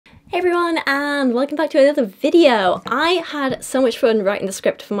Hey everyone, and welcome back to another video. I had so much fun writing the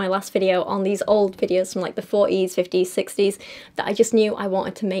script for my last video on these old videos from like the 40s, 50s, 60s that I just knew I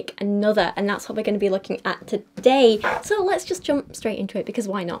wanted to make another, and that's what we're going to be looking at today. So let's just jump straight into it, because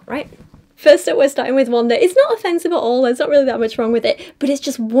why not, right? First up, we're starting with one that is not offensive at all, there's not really that much wrong with it, but it's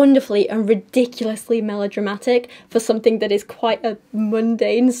just wonderfully and ridiculously melodramatic for something that is quite a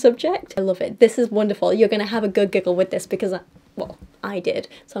mundane subject. I love it. This is wonderful. You're going to have a good giggle with this because well, I did,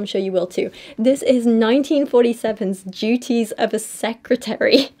 so I'm sure you will too. This is 1947's Duties of a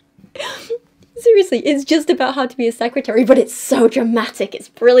Secretary. Seriously, it's just about how to be a secretary, but it's so dramatic, it's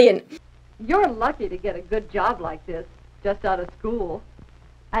brilliant. You're lucky to get a good job like this, just out of school.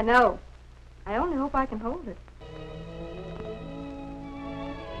 I know. I only hope I can hold it.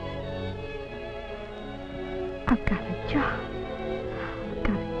 I've got a job. I've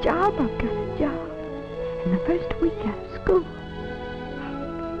got a job, I've got a job. In the first week out of school.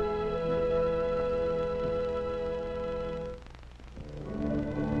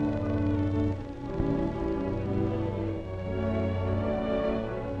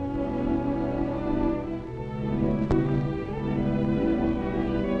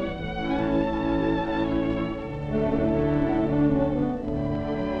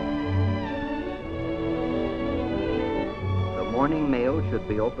 Morning mail should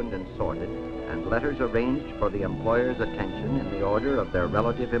be opened and sorted, and letters arranged for the employer's attention in the order of their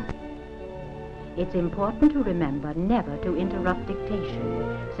relative importance. It's important to remember never to interrupt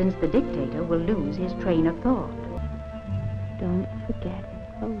dictation, since the dictator will lose his train of thought. Don't forget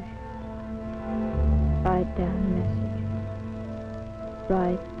enclosure. Write down messages.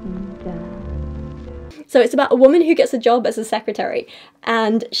 Write them down. So it's about a woman who gets a job as a secretary,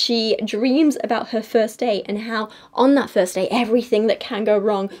 and she dreams about her first day and how on that first day everything that can go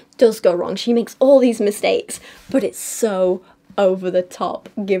wrong does go wrong. She makes all these mistakes, but it's so over the top.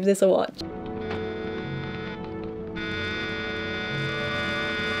 Give this a watch.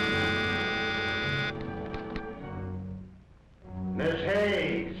 Miss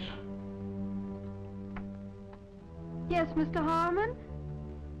Hayes. Yes, Mr. Harmon?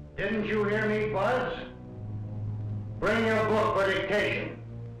 Didn't you hear me buzz? Bring your book for dictation.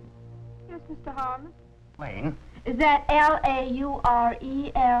 Yes, Mr. Harmon. Lane? Is that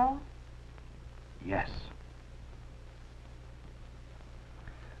L-A-U-R-E-L? Yes.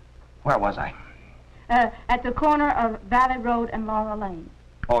 Where was I? At the corner of Valley Road and Laurel Lane.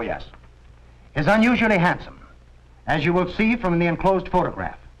 Oh, yes. Is unusually handsome, as you will see from the enclosed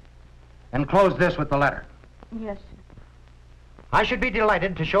photograph. Enclose this with the letter. Yes, sir. I should be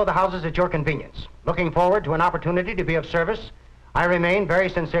delighted to show the houses at your convenience. Looking forward to an opportunity to be of service. I remain very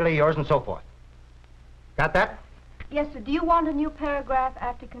sincerely yours, and so forth. Got that? Yes, sir. Do you want a new paragraph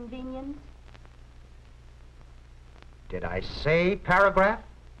after convenience? Did I say paragraph?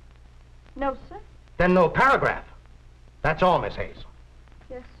 No, sir. Then no paragraph. That's all, Miss Hayes.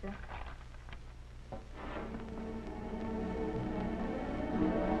 Yes, sir.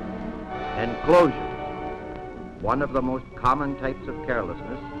 Enclosure. One of the most common types of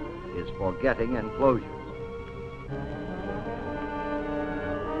carelessness is forgetting enclosures.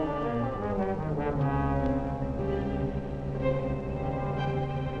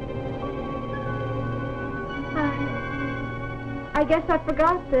 I guess I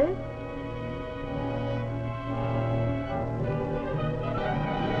forgot this.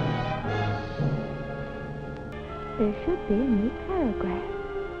 There should be a new paragraph.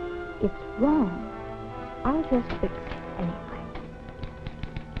 It's wrong. I'll just fix it anyway.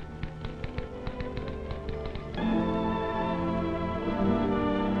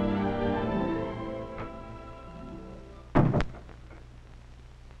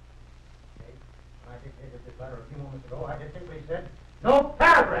 I dictated this letter a few moments ago. I just simply said, no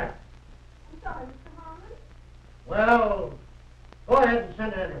paragraph. I'm sorry, Mr. Harmon. Well, go ahead and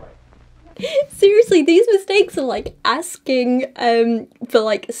send it anyway. Seriously, these mistakes are like asking for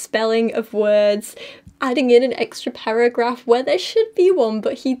like spelling of words, adding in an extra paragraph where there should be one,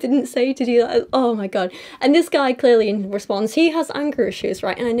 but he didn't say to do that. Oh my god. And this guy clearly in response, he has anger issues,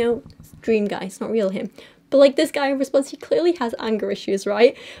 right? And I know it's dream guy, it's not real him. But like this guy in response, he clearly has anger issues,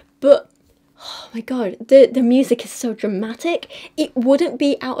 right? But oh my god, the music is so dramatic. It wouldn't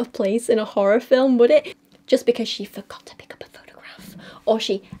be out of place in a horror film, would it? Just because she forgot to pick up a photograph or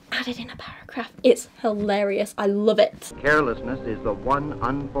she added in a paragraph. It's hilarious. I love it. Carelessness is the one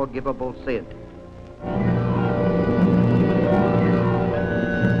unforgivable sin.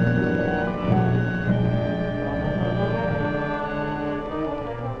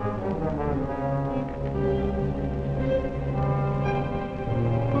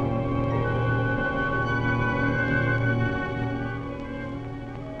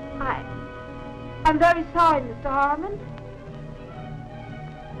 I'm very sorry, Mr. Harmon.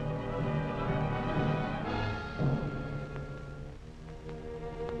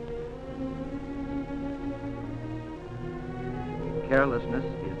 Carelessness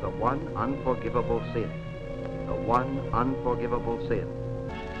is the one unforgivable sin. The one unforgivable sin.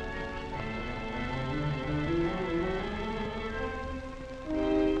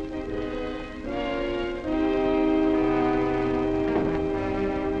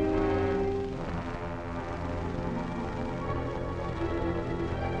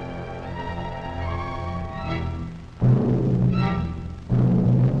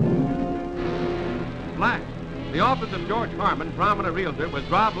 Flash. The office of George Harmon, prominent realtor, was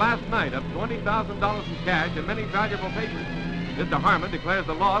robbed last night of $20,000 in cash and many valuable papers. Mr. Harmon declares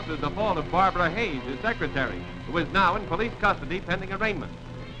the loss is the fault of Barbara Hayes, his secretary, who is now in police custody pending arraignment.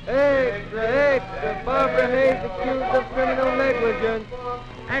 Extra! Barbara Hayes accused of criminal negligence.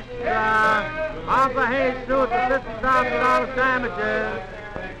 Extra! Barbara Hayes sued for $50,000 damages.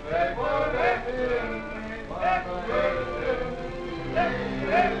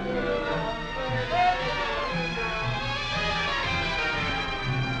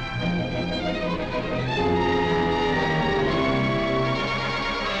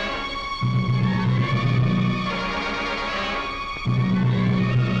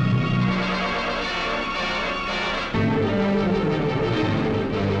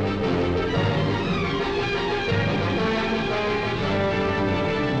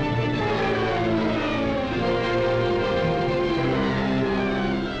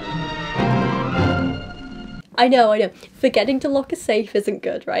 I know. Forgetting to lock a safe isn't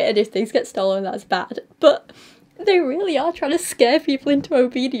good, right? And if things get stolen, that's bad. But they really are trying to scare people into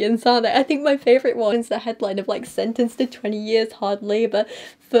obedience, aren't they? I think my favourite one is the headline of like sentenced to 20 years hard labour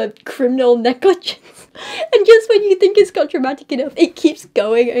for criminal negligence. And just when you think it's got dramatic enough, it keeps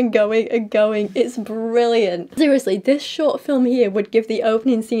going and going and going. It's brilliant. Seriously, this short film here would give the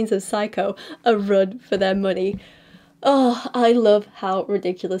opening scenes of Psycho a run for their money. Oh, I love how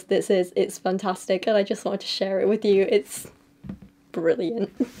ridiculous this is. It's fantastic, and I just wanted to share it with you. It's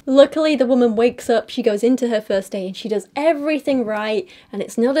brilliant. Luckily, the woman wakes up, she goes into her first day, and she does everything right, and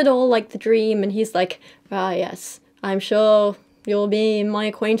it's not at all like the dream, and he's like, ah, yes, I'm sure you'll be my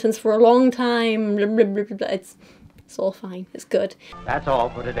acquaintance for a long time. It's all fine. It's good. That's all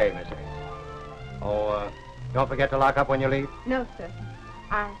for today, Miss Hayes. Oh, don't forget to lock up when you leave. No, sir.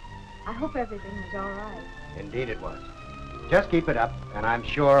 I hope everything was all right. Indeed it was. Just keep it up, and I'm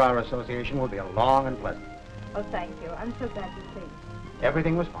sure our association will be long and pleasant. Oh, thank you. I'm so glad to see you.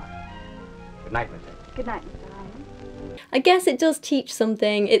 Everything was fine. Good night, Miss Hayes. Good night, Mr. Harmon. I guess it does teach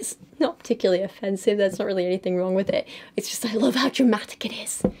something. It's not particularly offensive. There's not really anything wrong with it. It's just I love how dramatic it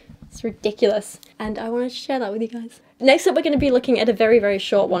is. It's ridiculous. And I wanted to share that with you guys. Next up, we're going to be looking at a very, very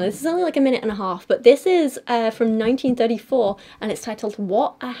short one. This is only like a minute and a half, but this is from 1934, and it's titled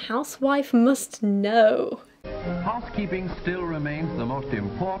What a Housewife Must Know. Housekeeping still remains the most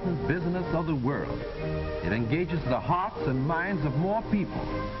important business of the world. It engages the hearts and minds of more people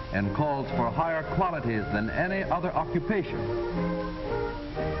and calls for higher qualities than any other occupation.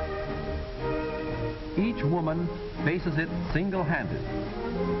 Each woman faces it single-handed.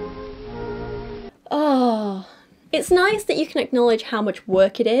 Oh, it's nice that you can acknowledge how much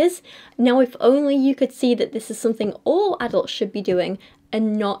work it is. Now, if only you could see that this is something all adults should be doing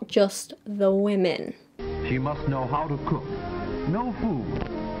and not just the women. She must know how to cook, know food.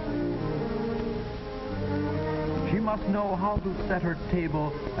 She must know how to set her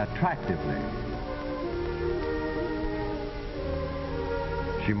table attractively.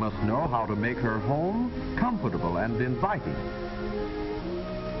 She must know how to make her home comfortable and inviting.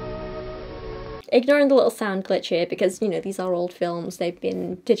 Ignoring the little sound glitch here because, you know, these are old films. They've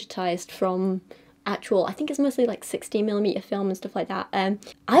been digitized from actual, I think it's mostly like 16mm film and stuff like that.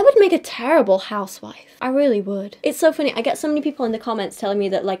 I would make a terrible housewife. I really would. It's so funny. I get so many people in the comments telling me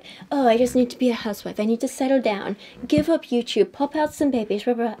that like, oh, I just need to be a housewife. I need to settle down, give up YouTube, pop out some babies,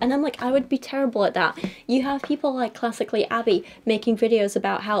 blah, blah, blah. And I'm like, I would be terrible at that. You have people like classically Abby making videos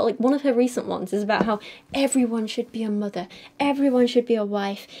about how, like one of her recent ones is about how everyone should be a mother. Everyone should be a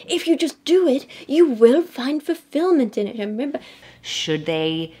wife. If you just do it, you will find fulfillment in it. And remember, should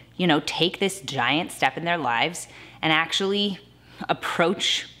they, you know, take this giant step in their lives and actually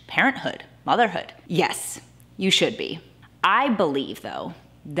approach parenthood, motherhood? Yes, you should be. I believe, though,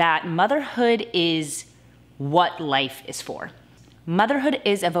 that motherhood is what life is for. Motherhood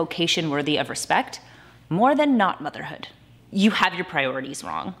is a vocation worthy of respect more than not motherhood. You have your priorities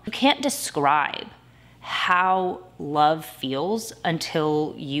wrong. You can't describe how love feels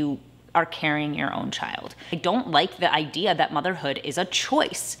until you are carrying your own child. I don't like the idea that motherhood is a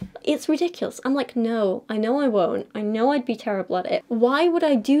choice. It's ridiculous. I'm like, no, I know I won't. I know I'd be terrible at it. Why would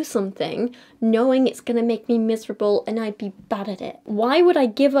I do something knowing it's gonna make me miserable and I'd be bad at it? Why would I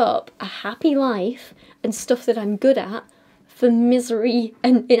give up a happy life and stuff that I'm good at for misery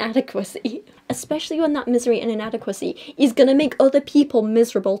and inadequacy? Especially when that misery and inadequacy is gonna make other people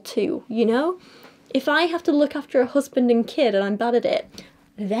miserable too, you know? If I have to look after a husband and kid and I'm bad at it,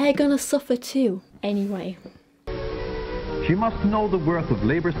 they're gonna suffer too. Anyway. She must know the worth of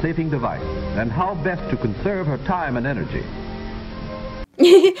labor-saving devices and how best to conserve her time and energy.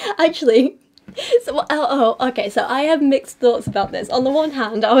 Actually, okay, so I have mixed thoughts about this. On the one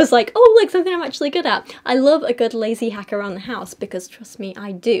hand, I was like, oh, look, something I'm actually good at. I love a good lazy hack around the house because, trust me,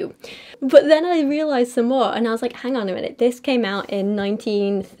 I do. But then I realised some more and I was like, hang on a minute, this came out in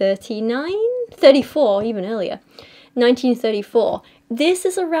 1939? 34, even earlier. 1934. This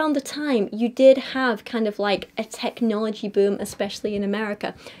is around the time you did have kind of like a technology boom, especially in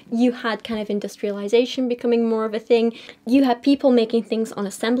America. You had kind of industrialization becoming more of a thing. You had people making things on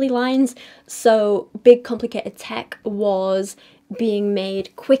assembly lines, so big complicated tech was being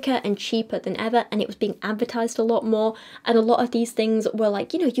made quicker and cheaper than ever, and it was being advertised a lot more, and a lot of these things were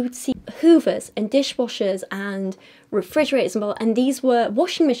like, you know, you would see hoovers and dishwashers and refrigerators and these were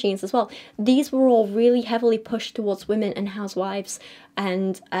washing machines as well. These were all really heavily pushed towards women and housewives,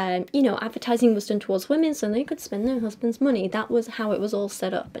 and you know, advertising was done towards women so they could spend their husband's money. That was how it was all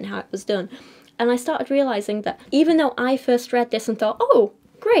set up and how it was done. And I started realizing that even though I first read this and thought, oh,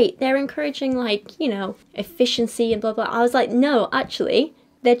 great, they're encouraging, like, you know, efficiency and blah blah, I was like, no, actually,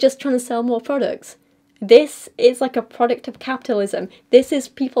 they're just trying to sell more products. This is like a product of capitalism. This is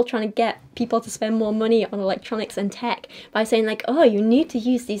people trying to get people to spend more money on electronics and tech by saying like, oh, you need to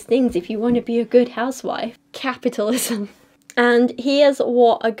use these things if you want to be a good housewife. Capitalism. And here's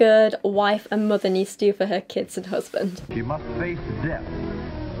what a good wife and mother needs to do for her kids and husband. She must face death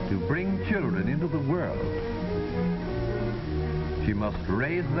to bring children into the world. She must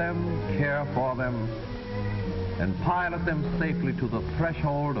raise them, care for them, and pilot them safely to the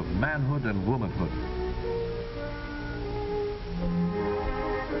threshold of manhood and womanhood.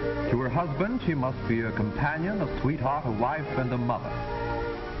 To her husband, she must be a companion, a sweetheart, a wife, and a mother.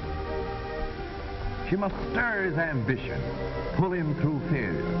 She must stir his ambition, pull him through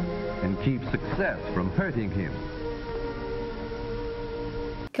failure, and keep success from hurting him.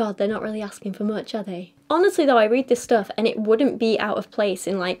 God, they're not really asking for much, are they? Honestly though, I read this stuff and it wouldn't be out of place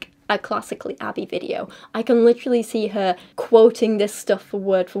in like a classically Abby video. I can literally see her quoting this stuff for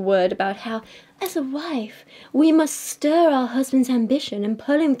word about how, as a wife, we must stir our husband's ambition and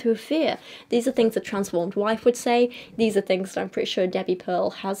pull him through fear. These are things a transformed wife would say. These are things that I'm pretty sure Debbie Pearl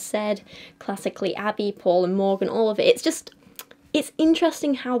has said. Classically Abby, Paul and Morgan, all of it. It's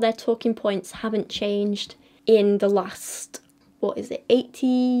interesting how their talking points haven't changed in the last, what is it,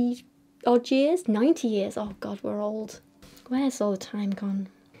 80 odd years? 90 years? Oh God, we're old. Where's all the time gone?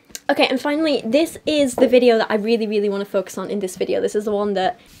 Okay, and finally, this is the video that I really, really want to focus on in this video. This is the one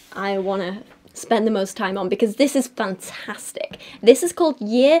that I want to spend the most time on because this is fantastic. This is called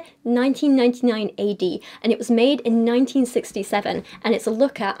Year 1999 AD, and it was made in 1967, and it's a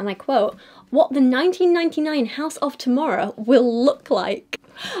look at, and I quote, what the 1999 House of Tomorrow will look like.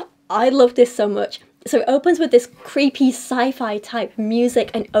 I love this so much. So it opens with this creepy sci-fi type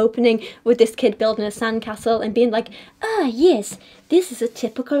music and opening with this kid building a sandcastle and being like, ah yes, this is a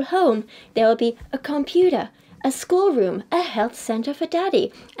typical home. There will be a computer, a schoolroom, a health center for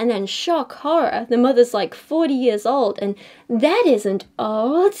daddy. And then shock, horror, the mother's like 40 years old and that isn't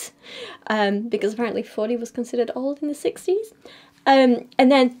old. Because apparently 40 was considered old in the 60s. And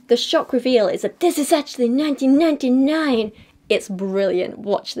then the shock reveal is that this is actually 1999. It's brilliant,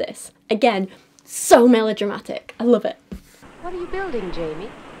 watch this. Again, so melodramatic. I love it. What are you building, Jamie?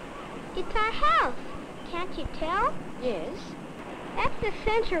 It's our house. Can't you tell? Yes. That's the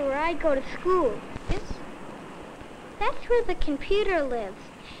center where I go to school. Yes? That's where the computer lives,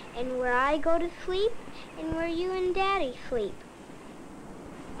 and where I go to sleep, and where you and Daddy sleep.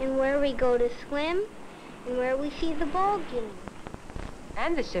 And where we go to swim, and where we see the ball game.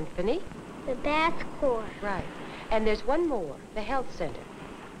 And the symphony. The bath court. Right. And there's one more, the health center.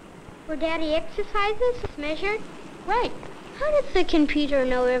 Where Daddy exercises is measured? Right. How does the computer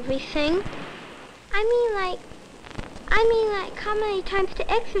know everything? I mean like how many times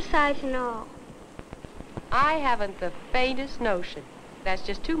to exercise and all. I haven't the faintest notion. That's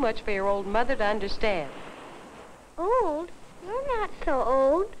just too much for your old mother to understand. Old? You're not so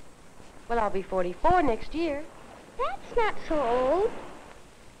old. Well, I'll be 44 next year. That's not so old.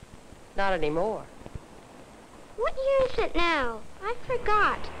 Not anymore. What year is it now? I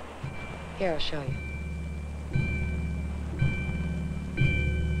forgot. Here, I'll show you.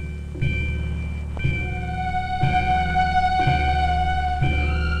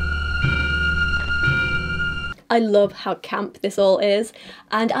 I love how camp this all is,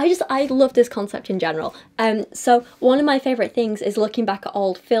 and I love this concept in general. So one of my favourite things is looking back at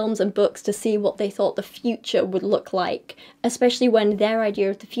old films and books to see what they thought the future would look like, especially when their idea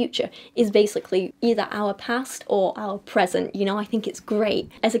of the future is basically either our past or our present. You know, I think it's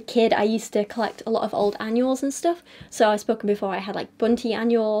great. As a kid, I used to collect a lot of old annuals and stuff. So I've spoken before, I had like Bunty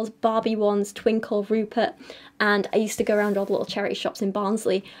annuals, Barbie ones, Twinkle, Rupert, and I used to go around all the little charity shops in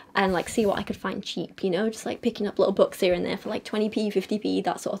Barnsley and like see what I could find cheap, you know, just like picking up little books here and there for like 20p, 50p,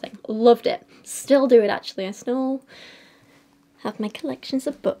 that sort of thing. Loved it. Still do it actually. I still have my collections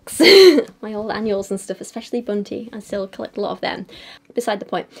of books, my old annuals and stuff, especially Bunty. I still collect a lot of them. Beside the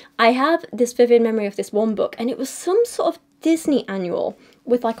point, I have this vivid memory of this one book, and it was some sort of Disney annual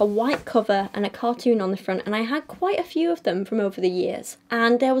with like a white cover and a cartoon on the front, and I had quite a few of them from over the years.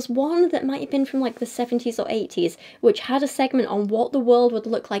 And there was one that might have been from like the 70s or 80s, which had a segment on what the world would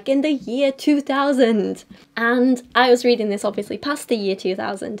look like in the year 2000. And I was reading this obviously past the year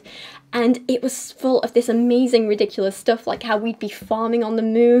 2000, and it was full of this amazing, ridiculous stuff, like how we'd be farming on the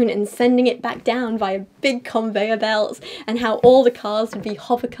moon and sending it back down via big conveyor belts, and how all the cars would be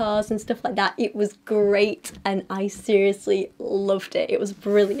hover cars and stuff like that. It was great, and I seriously loved it. It was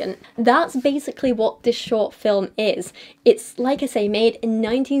brilliant. That's basically what this short film is. It's, like I say, made in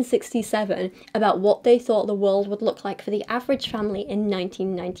 1967 about what they thought the world would look like for the average family in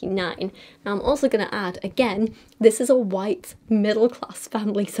 1999. Now, I'm also going to add, again, this is a white middle-class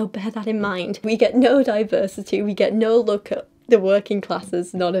family, so bear that in mind. We get no diversity, we get no look at the working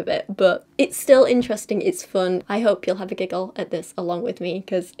classes, none of it, but it's still interesting, it's fun. I hope you'll have a giggle at this along with me,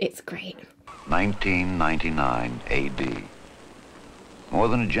 because it's great. 1999 AD. More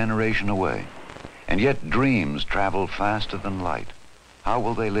than a generation away, and yet dreams travel faster than light. How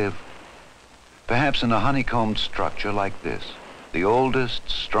will they live? Perhaps in a honeycombed structure like this, the oldest,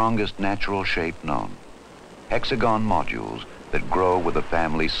 strongest natural shape known. Hexagon modules that grow with a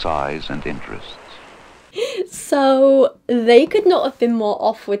family's size and interests. So they could not have been more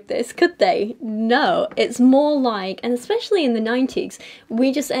off with this, could they? No, it's more like, and especially in the 90s,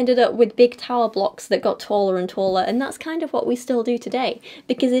 we just ended up with big tower blocks that got taller and taller, and that's kind of what we still do today,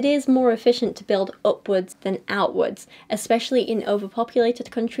 because it is more efficient to build upwards than outwards, especially in overpopulated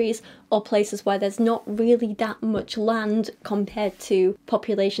countries or places where there's not really that much land compared to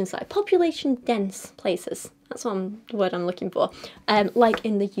population dense places. That's the word I'm looking for, like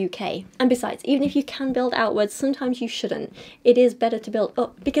in the UK. And besides, even if you can build outwards, sometimes you shouldn't. It is better to build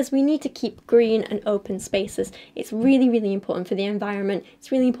up, because we need to keep green and open spaces. It's really, really important for the environment.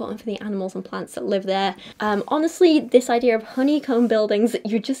 It's really important for the animals and plants that live there. Honestly, this idea of honeycomb buildings that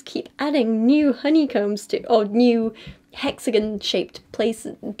you just keep adding new honeycombs to, or new hexagon-shaped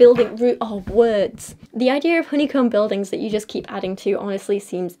places, words. The idea of honeycomb buildings that you just keep adding to honestly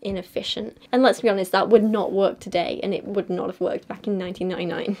seems inefficient. And let's be honest, that would not work today, and it would not have worked back in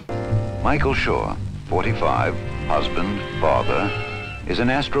 1999. Michael Shore, 45, husband, father, is an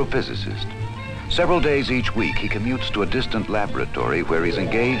astrophysicist. Several days each week he commutes to a distant laboratory where he's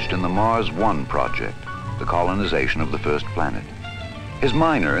engaged in the Mars 1 project, the colonization of the first planet. His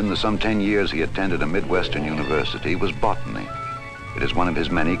minor in the some 10 years he attended a Midwestern university was botany. It is one of his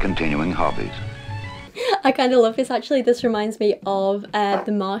many continuing hobbies. I kind of love this actually. This reminds me of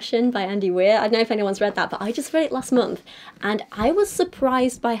The Martian by Andy Weir. I don't know if anyone's read that, but I just read it last month and I was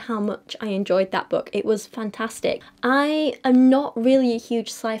surprised by how much I enjoyed that book. It was fantastic. I am not really a huge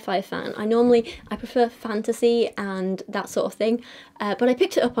sci-fi fan. I prefer fantasy and that sort of thing, but I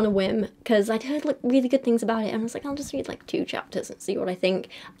picked it up on a whim because I'd heard like really good things about it, and I was like, I'll just read like 2 chapters and see what I think,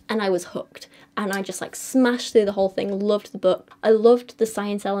 and I was hooked. And I just like smashed through the whole thing, loved the book. I loved the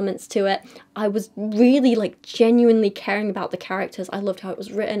science elements to it. I was really like genuinely caring about the characters. I loved how it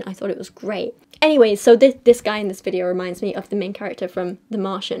was written. I thought it was great. Anyway, so this guy in this video reminds me of the main character from The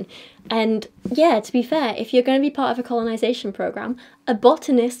Martian. And yeah, to be fair, if you're going to be part of a colonization program, a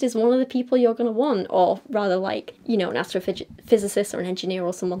botanist is one of the people you're going to want, or rather like, you know, an astrophysicist or an engineer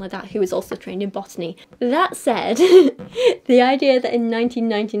or someone like that who is also trained in botany. That said, the idea that in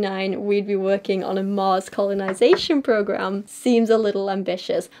 1999 we'd be working on a Mars colonization program seems a little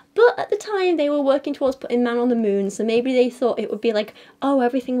ambitious. But at the time they were working towards putting man on the moon, so maybe they thought it would be like, oh,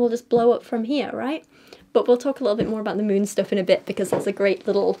 everything will just blow up from here, right? But we'll talk a little bit more about the moon stuff in a bit, because there's a great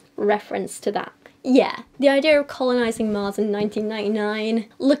little reference to that. Yeah, the idea of colonizing Mars in 1999,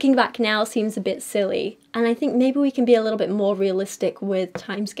 looking back now, seems a bit silly. And I think maybe we can be a little bit more realistic with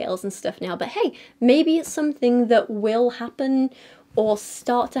timescales and stuff now. But hey, maybe it's something that will happen, or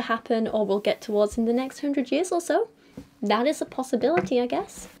start to happen, or we'll get towards in the next 100 years or so. That is a possibility, I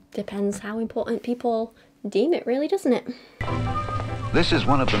guess. Depends how important people deem it, really, doesn't it? This is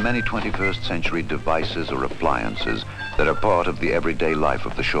one of the many 21st century devices or appliances that are part of the everyday life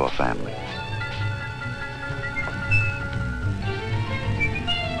of the Shaw family.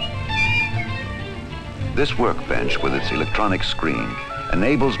 This workbench with its electronic screen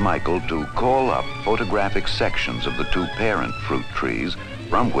enables Michael to call up photographic sections of the two parent fruit trees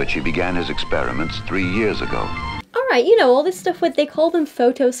from which he began his experiments 3 years ago. Alright, you know, all this stuff with, they call them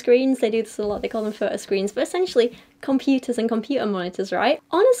photo screens, they do this a lot, they call them photo screens, but essentially computers and computer monitors, right?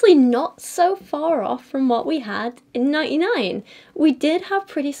 Honestly, not so far off from what we had in '99. We did have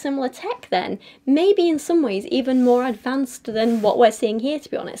pretty similar tech then, maybe in some ways even more advanced than what we're seeing here,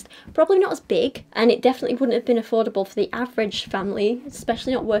 to be honest. Probably not as big, and it definitely wouldn't have been affordable for the average family,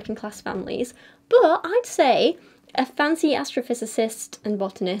 especially not working class families, but I'd say a fancy astrophysicist and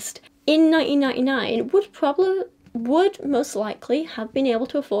botanist in 1999 would most likely have been able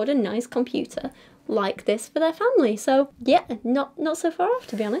to afford a nice computer like this for their family. So yeah, not so far off,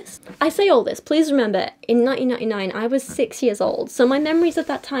 to be honest. I say all this, please remember, in 1999 I was 6 years old, so my memories of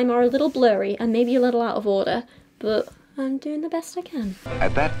that time are a little blurry and maybe a little out of order, but I'm doing the best I can.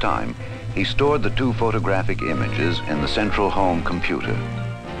 At that time, he stored the two photographic images in the central home computer,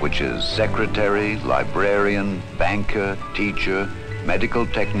 which is secretary, librarian, banker, teacher, medical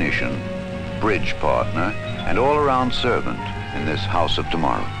technician, bridge partner, and all-around servant in this house of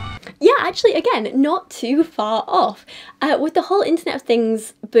tomorrow. Yeah, actually, again, not too far off. With the whole Internet of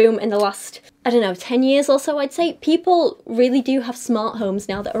Things boom in the last, I don't know, 10 years or so, I'd say, people really do have smart homes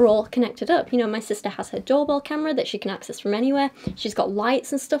now that are all connected up. You know, my sister has her doorbell camera that she can access from anywhere. She's got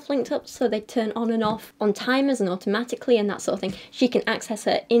lights and stuff linked up so they turn on and off on timers and automatically and that sort of thing. She can access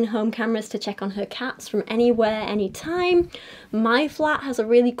her in-home cameras to check on her cats from anywhere, anytime. My flat has a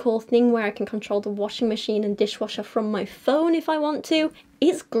really cool thing where I can control the washing machine and dishwasher from my phone if I want to.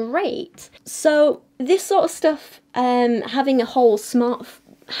 It's great. So this sort of stuff, having a whole smart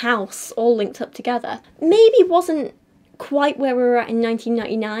house all linked up together, maybe wasn't quite where we were at in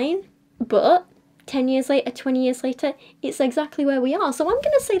 1999, but 10 years later, 20 years later, it's exactly where we are. So I'm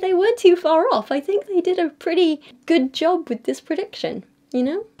going to say they weren't too far off. I think they did a pretty good job with this prediction, you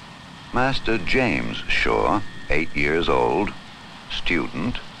know? Master James Shaw, 8 years old,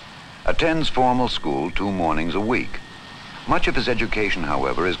 student, attends formal school 2 mornings a week. Much of his education,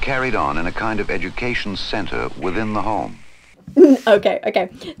 however, is carried on in a kind of education center within the home. Okay.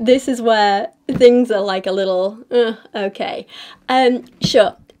 This is where things are like a little, okay.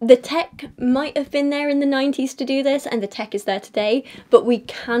 Sure, the tech might have been there in the 90s to do this, and the tech is there today, but we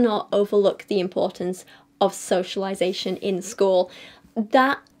cannot overlook the importance of socialization in school.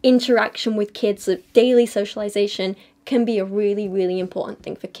 That interaction with kids, daily socialization, can be a really, really important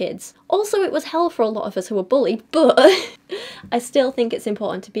thing for kids. Also, it was hell for a lot of us who were bullied, but I still think it's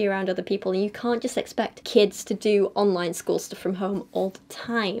important to be around other people, and you can't just expect kids to do online school stuff from home all the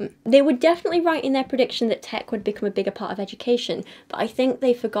time. They were definitely right in their prediction that tech would become a bigger part of education, but I think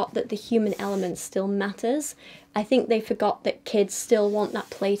they forgot that the human element still matters. I think they forgot that kids still want that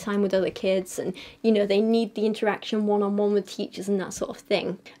playtime with other kids, and, you know, they need the interaction one-on-one with teachers and that sort of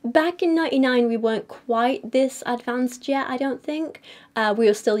thing. Back in '99, we weren't quite this advanced yet, I don't think. We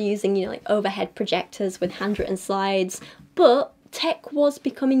were still using, you know, like overhead projectors with handwritten slides, but tech was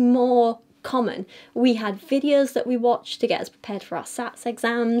becoming more common. We had videos that we watched to get us prepared for our SATs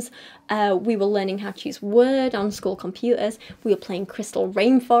exams. We were learning how to use Word on school computers. We were playing Crystal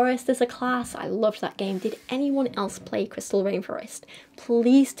Rainforest as a class. I loved that game. Did anyone else play Crystal Rainforest?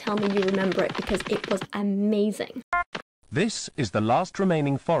 Please tell me you remember it, because it was amazing. This is the last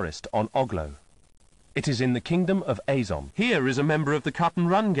remaining forest on Oglo. It is in the kingdom of Azom. Here is a member of the Cut and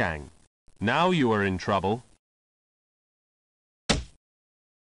Run gang. Now you are in trouble.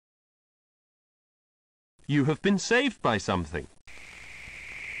 You have been saved by something.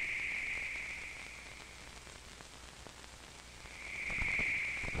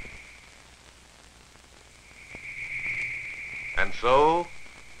 And so,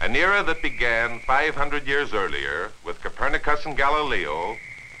 an era that began 500 years earlier with Copernicus and Galileo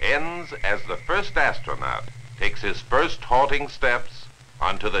ends as the first astronaut takes his first halting steps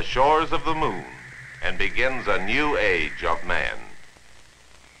onto the shores of the moon and begins a new age of man.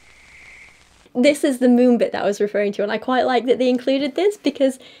 This is the moon bit that I was referring to, and I quite like that they included this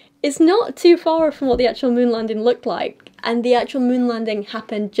because it's not too far from what the actual moon landing looked like, and the actual moon landing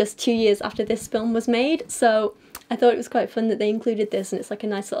happened just 2 years after this film was made, so I thought it was quite fun that they included this, and it's like a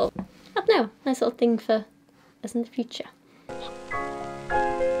nice little, I don't know, nice little thing for us in the future.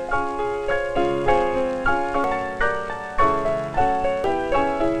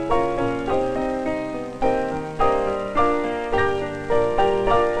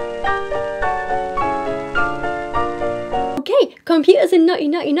 computers in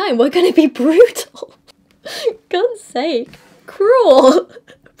 1999 were going to be brutal. God's sake. Cruel.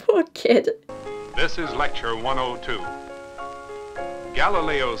 Poor kid. This is Lecture 102.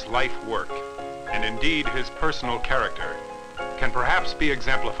 Galileo's life work, and indeed his personal character, can perhaps be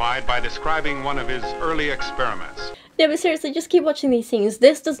exemplified by describing one of his early experiments. No, but seriously, just keep watching these scenes.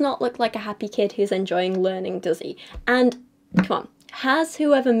 This does not look like a happy kid who's enjoying learning, does he? And, come on, has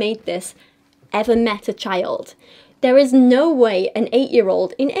whoever made this ever met a child? There is no way an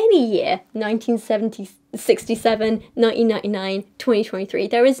 8-year-old in any year, 1970, 67, 1999, 2023,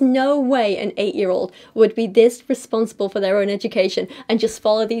 there is no way an 8-year-old would be this responsible for their own education and just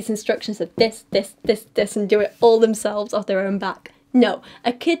follow these instructions of this, and do it all themselves off their own back. No,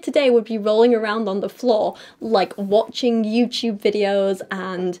 a kid today would be rolling around on the floor, like watching YouTube videos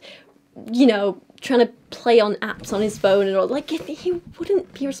and, you know, trying to play on apps on his phone and all. Like, he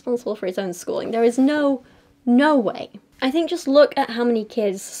wouldn't be responsible for his own schooling. There is no way. I think just look at how many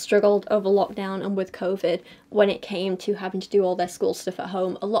kids struggled over lockdown and with COVID when it came to having to do all their school stuff at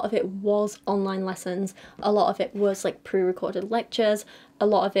home. A lot of it was online lessons, a lot of it was like pre-recorded lectures, a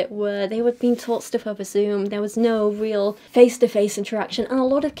lot of it they were being taught stuff over Zoom. There was no real face-to-face interaction, and a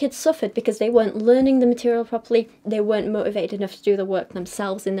lot of kids suffered because they weren't learning the material properly, they weren't motivated enough to do the work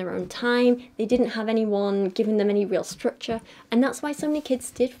themselves in their own time, they didn't have anyone giving them any real structure, and that's why so many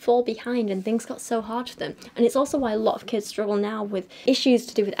kids did fall behind and things got so hard for them. And it's also why a lot of kids struggle now with issues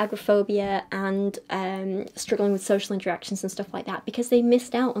to do with agoraphobia and struggling with social interactions and stuff like that, because they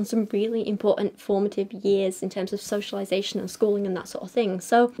missed out on some really important formative years in terms of socialization and schooling and that sort of thing.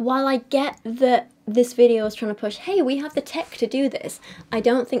 So while I get that this video is trying to push, hey, we have the tech to do this, I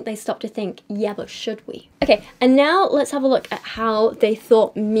don't think they stopped to think, yeah, but should we? Okay, and now let's have a look at how they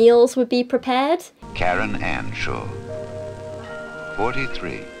thought meals would be prepared. Karen Ann Shaw,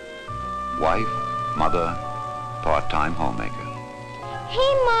 43, wife, mother, part-time homemaker.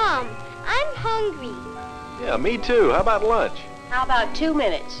 Hey, Mom, I'm hungry. Yeah, me too. How about lunch? How about 2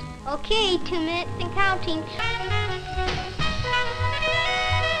 minutes? Okay, 2 minutes and counting.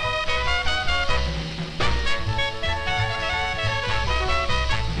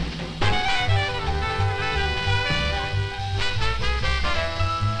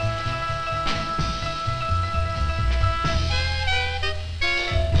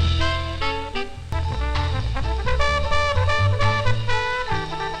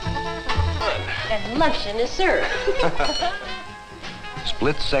 And luncheon is served.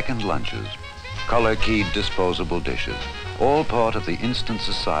 Split-second lunches, color-keyed disposable dishes, all part of the instant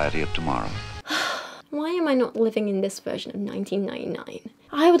society of tomorrow. Why am I not living in this version of 1999?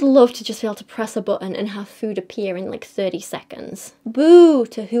 I would love to just be able to press a button and have food appear in like 30 seconds. Boo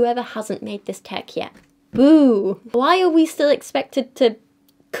to whoever hasn't made this tech yet. Boo. Why are we still expected to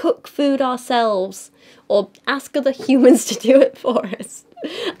cook food ourselves or ask other humans to do it for us?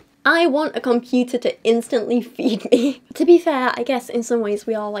 I want a computer to instantly feed me. To be fair, I guess in some ways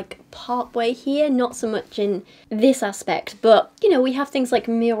we are like part way here, not so much in this aspect, but you know, we have things like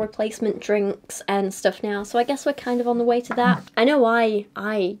meal replacement drinks and stuff now, so I guess we're kind of on the way to that. I know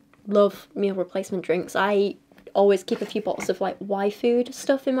I love meal replacement drinks. I always keep a few bottles of like Y-food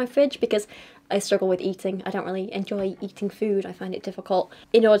stuff in my fridge because I struggle with eating. I don't really enjoy eating food. I find it difficult.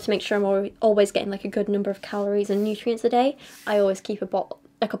 In order to make sure I'm always getting like a good number of calories and nutrients a day, I always keep a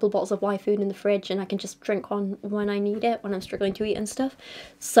couple of bottles of Y-food in the fridge, and I can just drink one when I need it, when I'm struggling to eat and stuff.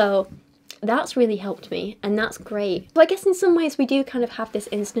 So that's really helped me, and that's great. So I guess in some ways we do kind of have this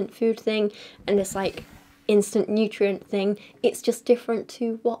instant food thing and this like instant nutrient thing. It's just different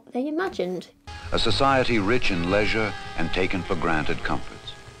to what they imagined. A society rich in leisure and taken for granted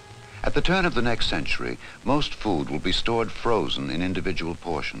comforts. At the turn of the next century, most food will be stored frozen in individual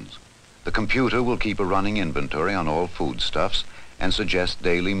portions. The computer will keep a running inventory on all foodstuffs and suggest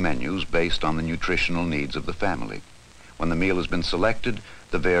daily menus based on the nutritional needs of the family. When the meal has been selected,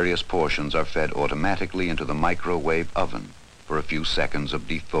 the various portions are fed automatically into the microwave oven for a few seconds of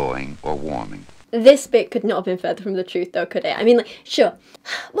thawing or warming. This bit could not have been further from the truth though, could it? I mean, like, sure.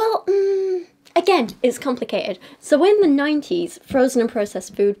 Well, again, it's complicated. So in the 90s, frozen and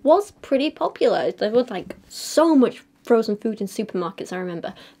processed food was pretty popular. There was like so much frozen food in supermarkets, I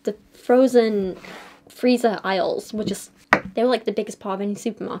remember. The frozen freezer aisles were just, they were like the biggest part of any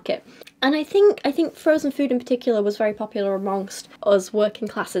supermarket. And I think frozen food in particular was very popular amongst us working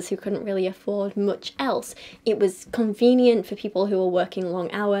classes who couldn't really afford much else. It was convenient for people who were working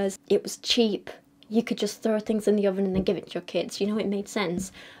long hours. It was cheap. You could just throw things in the oven and then give it to your kids. You know, it made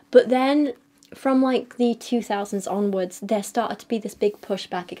sense. But then from like the 2000s onwards, there started to be this big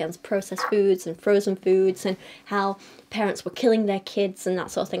pushback against processed foods and frozen foods and how parents were killing their kids and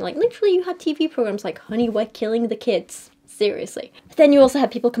that sort of thing. Like literally you had TV programs like Honey, We're Killing the Kids. Seriously. Then you also had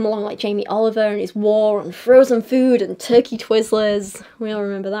people come along like Jamie Oliver and his war on frozen food and turkey Twizzlers. We all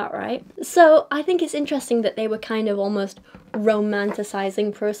remember that, right? So I think it's interesting that they were kind of almost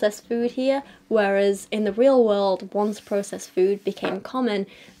romanticizing processed food here, whereas in the real world, once processed food became common,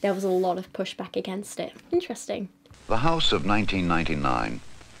 there was a lot of pushback against it. Interesting. The house of 1999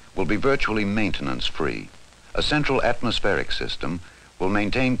 will be virtually maintenance-free. A central atmospheric system will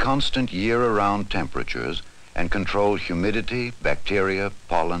maintain constant year-round temperatures and control humidity, bacteria,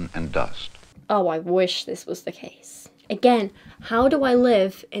 pollen, and dust. Oh, I wish this was the case. Again, how do I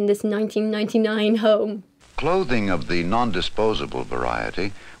live in this 1999 home? Clothing of the non-disposable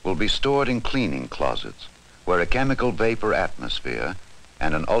variety will be stored in cleaning closets, where a chemical vapor atmosphere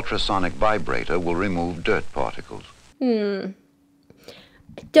and an ultrasonic vibrator will remove dirt particles. I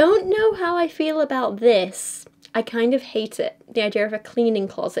don't know how I feel about this. I kind of hate it, the idea of a cleaning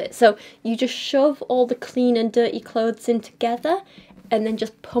closet. So you just shove all the clean and dirty clothes in together and then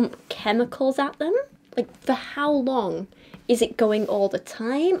just pump chemicals at them? Like, for how long? Is it going all the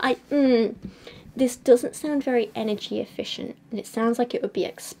time? This doesn't sound very energy efficient, and it sounds like it would be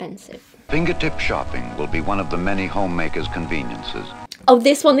expensive. Fingertip shopping will be one of the many homemakers' conveniences. Oh,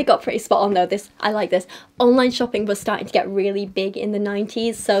 this one they got pretty spot on though. I like this. Online shopping was starting to get really big in the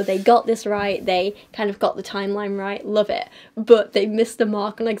 90s, so they got this right. They kind of got the timeline right. Love it. But they missed the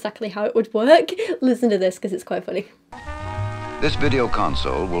mark on exactly how it would work. Listen to this because it's quite funny. This video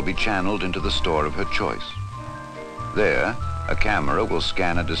console will be channeled into the store of her choice. There, a camera will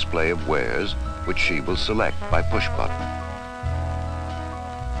scan a display of wares, which she will select by push button.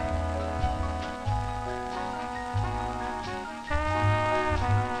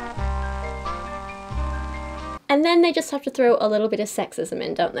 And then they just have to throw a little bit of sexism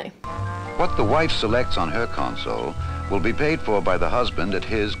in, don't they? What the wife selects on her console will be paid for by the husband at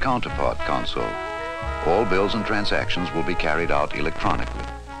his counterpart console. All bills and transactions will be carried out electronically.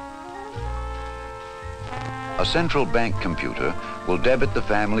 A central bank computer will debit the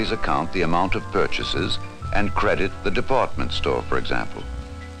family's account the amount of purchases and credit the department store, for example,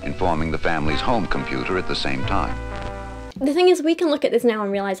 informing the family's home computer at the same time. The thing is, we can look at this now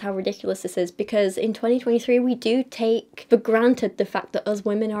and realise how ridiculous this is, because in 2023 we do take for granted the fact that us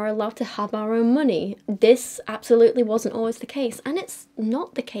women are allowed to have our own money. This absolutely wasn't always the case, and it's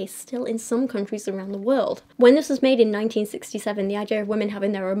not the case still in some countries around the world. When this was made in 1967, the idea of women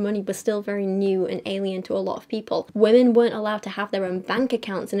having their own money was still very new and alien to a lot of people. Women weren't allowed to have their own bank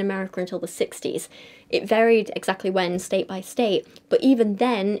accounts in America until the 60s. It varied exactly when, state by state, but even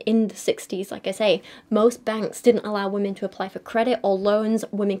then, in the 60s, like I say, most banks didn't allow women to apply for credit or loans.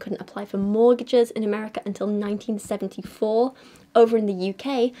 Women couldn't apply for mortgages in America until 1974. Over in the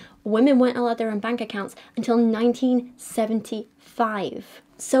UK, women weren't allowed their own bank accounts until 1975.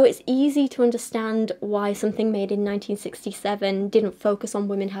 So it's easy to understand why something made in 1967 didn't focus on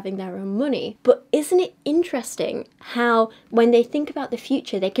women having their own money. But isn't it interesting how when they think about the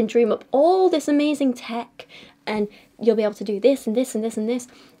future, they can dream up all this amazing tech and you'll be able to do this and this and this and this,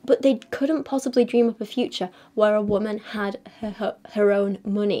 but they couldn't possibly dream up a future where a woman had her own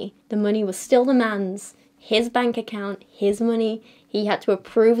money. The money was still the man's, his bank account, his money. He had to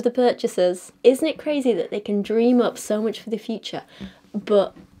approve the purchases. Isn't it crazy that they can dream up so much for the future?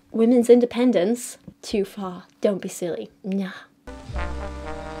 But women's independence, too far. Don't be silly. Nah.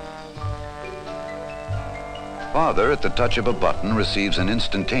 Father, at the touch of a button, receives an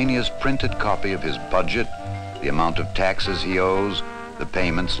instantaneous printed copy of his budget, the amount of taxes he owes, the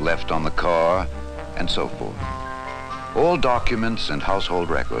payments left on the car, and so forth. All documents and household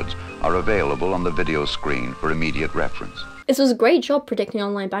records are available on the video screen for immediate reference. This was a great job predicting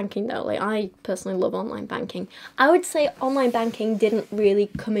online banking though. Like, I personally love online banking. I would say online banking didn't really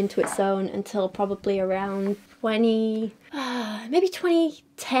come into its own until probably around maybe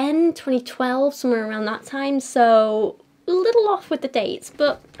 2010, 2012, somewhere around that time. So a little off with the dates,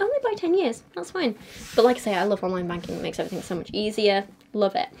 but only by 10 years. That's fine. But like I say, I love online banking. It makes everything so much easier.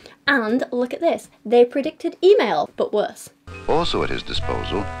 Love it. And look at this. They predicted email, but worse. Also at his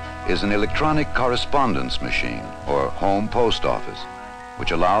disposal is an electronic correspondence machine, or home post office, which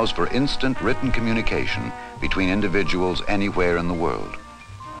allows for instant written communication between individuals anywhere in the world.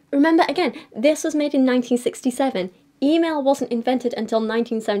 Remember, again, this was made in 1967. Email wasn't invented until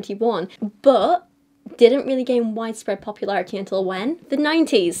 1971, but didn't really gain widespread popularity until when? The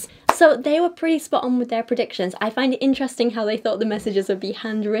 90s. So they were pretty spot on with their predictions. I find it interesting how they thought the messages would be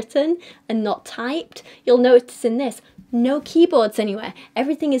handwritten and not typed. You'll notice in this, no keyboards anywhere.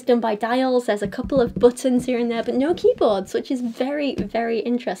 Everything is done by dials. There's a couple of buttons here and there, but no keyboards, which is very, very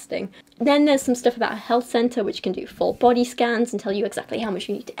interesting. Then there's some stuff about a health centre which can do full body scans and tell you exactly how much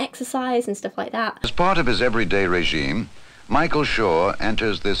you need to exercise and stuff like that. As part of his everyday regime, Michael Shaw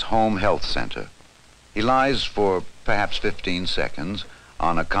enters this home health center. He lies for perhaps 15 seconds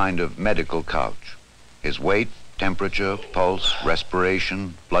on a kind of medical couch. His weight, temperature, pulse,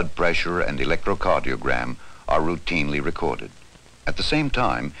 respiration, blood pressure, and electrocardiogram are routinely recorded. At the same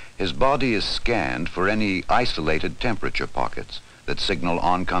time, his body is scanned for any isolated temperature pockets that signal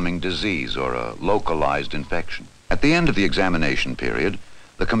oncoming disease or a localized infection. At the end of the examination period,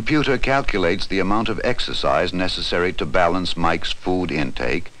 the computer calculates the amount of exercise necessary to balance Mike's food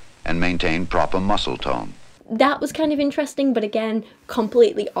intake and maintain proper muscle tone. That was kind of interesting, but again,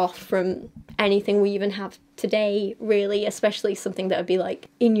 completely off from anything we even have today, really, especially something that would be like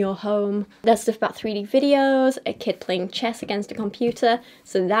in your home. There's stuff about 3D videos, a kid playing chess against a computer,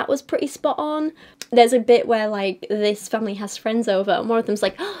 so that was pretty spot on. There's a bit where like this family has friends over and one of them's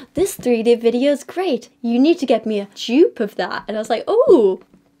like, oh, this 3D video is great, you need to get me a dupe of that. And I was like, oh,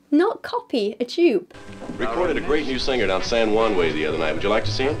 not copy, a dupe. Recorded a great new singer down San Juan way the other night. Would you like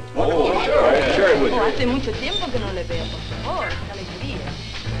to see him? Oh, sure. Share it with you. Hace mucho tiempo que no le veo, por favor. Qué alegría.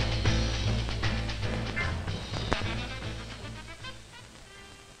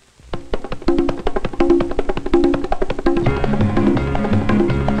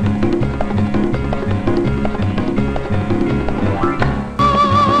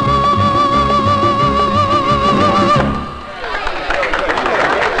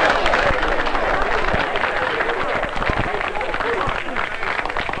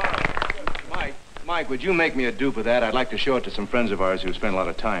 Mike, would you make me a dupe of that? I'd like to show it to some friends of ours who spend a lot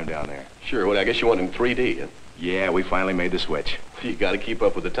of time down there. Sure. Well, I guess you want it in 3D, huh? Yeah, we finally made the switch. You got to keep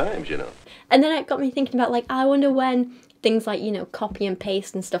up with the times, you know. And then it got me thinking about, like, I wonder when things like, you know, copy and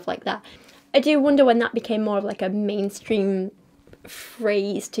paste and stuff like that. I do wonder when that became more of like a mainstream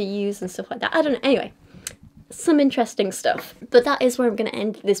phrase to use and stuff like that. I don't know. Anyway, some interesting stuff. But that is where I'm going to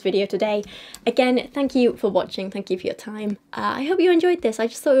end this video today. Again, thank you for watching. Thank you for your time. I hope you enjoyed this. I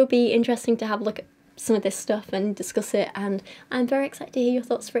just thought it would be interesting to have a look at some of this stuff and discuss it, and I'm very excited to hear your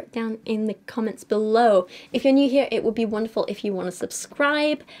thoughts for it down in the comments below. If you're new here, it would be wonderful if you want to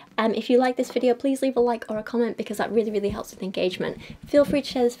subscribe. If you like this video, please leave a like or a comment because that really, really helps with engagement. Feel free to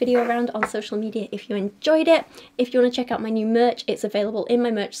share this video around on social media if you enjoyed it. If you want to check out my new merch, it's available in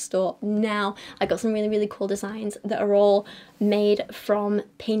my merch store now. I got some really, really cool designs that are all made from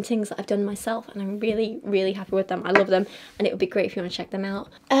paintings that I've done myself, and I'm really, really happy with them. I love them, and it would be great if you want to check them out.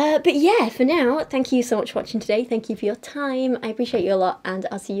 But yeah, for now, thank you so much for watching today. Thank you for your time. I appreciate you a lot, and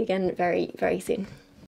I'll see you again very, very soon.